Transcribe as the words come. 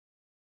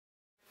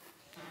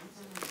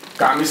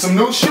Got me some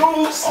new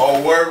shoes.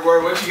 Oh, word.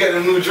 What you get, the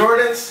new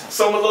Jordans?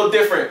 Something a little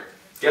different.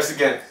 Guess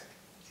again.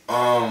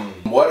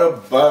 What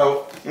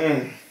about...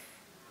 Man,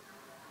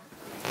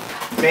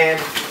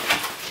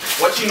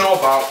 what you know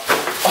about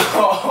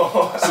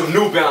some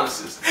New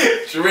Balances?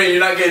 Shereen,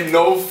 you're not getting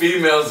no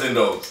females in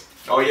those.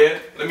 Oh yeah?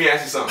 Let me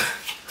ask you something.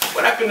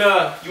 What happened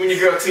to you and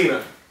your girl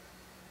Tina?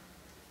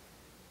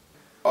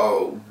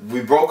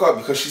 We broke up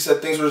because she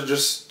said things were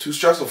just too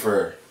stressful for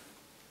her.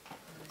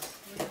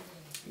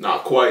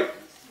 Not quite.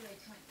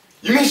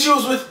 You mean she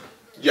was with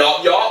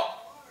y'all?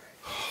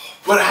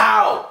 But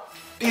how?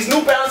 These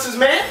New Balances,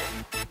 man?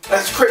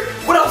 That's crazy.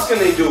 What else can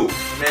they do?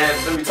 Man,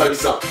 let me tell you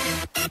something.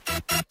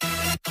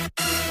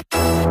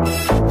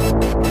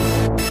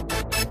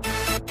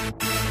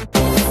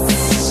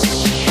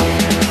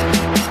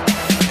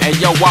 Hey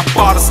yo, I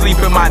fall asleep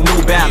in my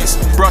New Balance,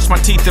 brush my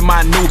teeth in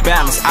my New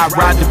Balance. I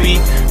ride the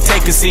beat,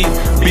 take a seat,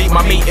 beat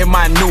my meat in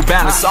my New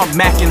Balance. I'm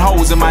macking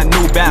hoes in my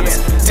New Balance,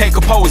 take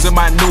a pose in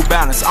my New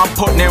Balance. I'm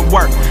putting in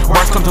work,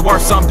 worst come to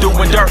worst, I'm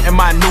doing dirt in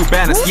my New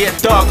Balance. Yeah,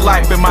 thug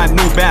life in my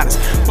New Balance,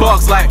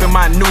 bugs life in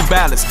my New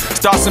Balance.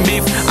 Start some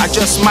beef, I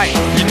just might,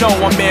 you know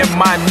I'm in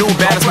my New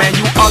Balance. Man,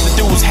 you other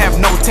dudes have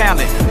no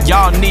talent,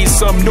 y'all need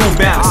some New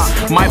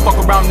Balance. Might fuck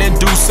around and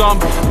do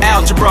some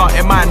algebra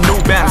in my New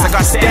Balance. I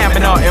got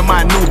stamina in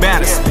my New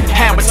Balance,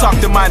 hammer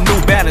talked in my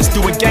New Balance,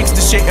 doing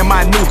gangster shit in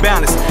my New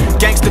Balance,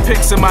 gangster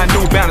pics in my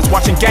New Balance,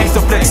 watching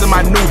gangster flicks in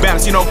my New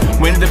Balance. You know,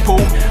 Winnie the Pooh,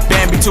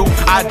 Bambi too,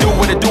 I do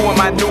what I do in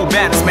my New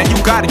Balance. Man,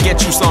 you gotta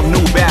get you some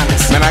New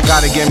Balance. Man, I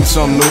gotta get me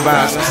some New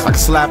Balance. I can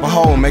slap a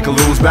hoe and make her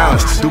lose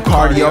balance. Do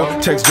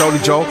cardio, text Jody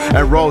Joe,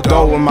 and roll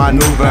dough in my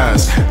New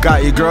Balance.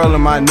 Got your girl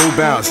in my New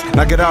Balance.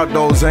 Now get out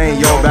those,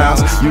 ain't your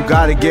balance. You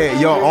gotta get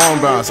your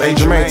own balance. Hey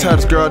Jermaine, tell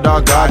this girl,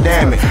 dog,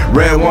 goddamn it.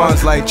 Red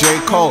ones like J.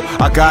 Cole,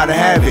 I gotta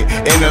have it.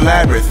 In the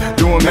labyrinth,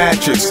 doing mad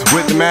tricks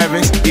with the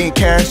Mavericks, eating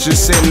cash,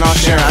 just sitting on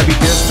sharing. I be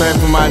disrespect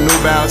for my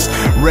New Balance,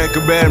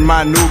 record bed in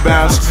my New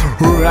Balance,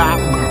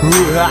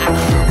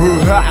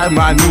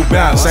 my New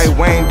Balance. Say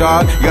Wayne,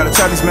 dog, you gotta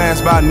tell these mans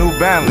about New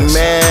Balance.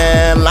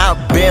 Man,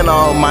 I've been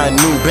on my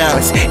New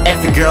Balance,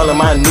 every girl in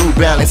my New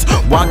Balance,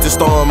 walk the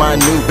store in my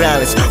New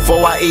Balance.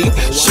 Before I eat,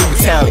 shoot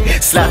talent,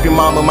 slap your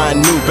mama my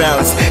New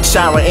Balance,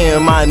 shower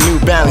in my New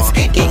Balance,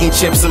 eating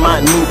chips in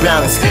my New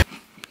Balance.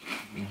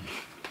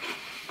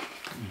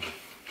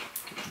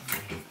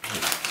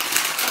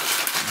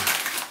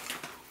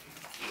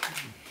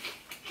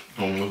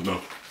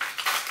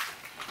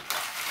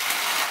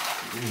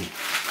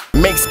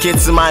 Make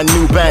skits in my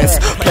New Balance,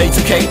 play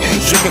 2K,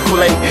 drinking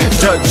Kool-Aid,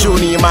 Doug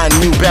Judy in my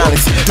New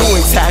Balance,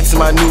 doing tax in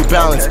my New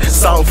Balance,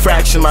 song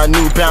fraction in my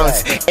New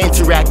Balance,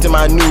 interact in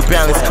my New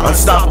Balance,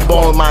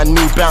 unstoppable in my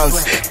New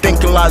Balance,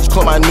 thinking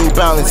logical in my New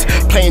Balance,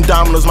 playing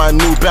dominoes in my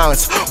New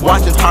Balance,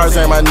 watching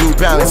Tarzan in my New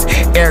Balance,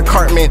 Eric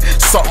Cartman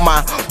suck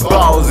my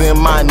balls in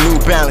my New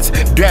Balance.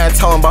 Dan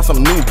telling about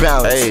some New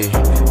Balance.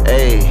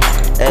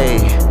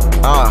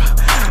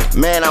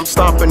 Man, I'm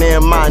stomping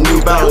in my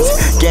New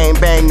Balance, gang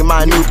bang in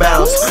my New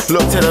Balance.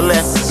 Look to the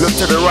left, look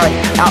to the right,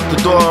 out the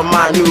door in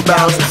my New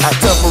Balance. I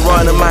tough a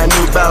run in my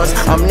New Balance,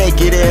 I'm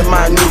naked in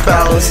my New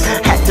Balance.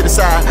 Hat to the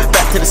side,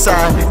 back to the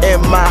side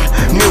in my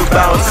New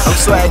Balance. I'm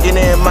swagging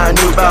in my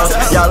New Balance,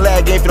 y'all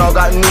lagging if you don't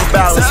got New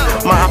Balance.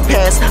 My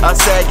pants are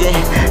sagging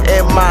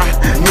in my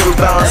New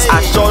Balance.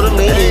 I shoulder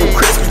lean,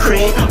 Krispy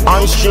Kreme,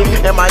 on the street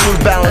in my New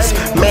Balance.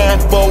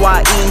 Man,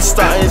 4YE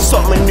starting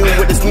something new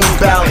with this New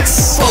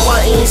Balance.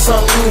 4YE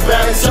something new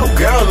balance, your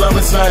girl love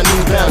us our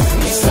New Balance.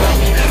 We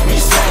slangin',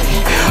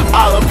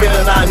 all up in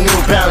our New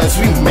Balance.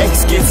 We make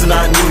skits in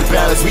our New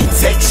Balance, we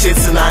take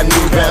shits in our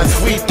New Balance.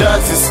 We does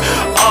this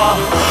all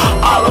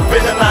up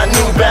in our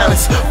New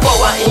Balance.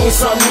 Before I eat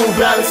some New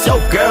Balance,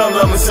 your girl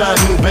love us our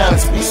New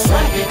Balance. We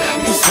slangin',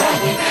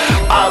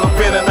 all up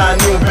in our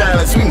New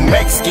Balance. We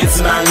make skits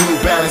in our New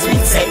Balance, we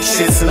take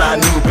shits in our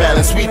New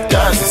Balance. We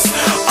does this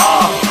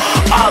all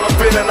up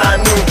in our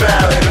New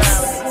Balance.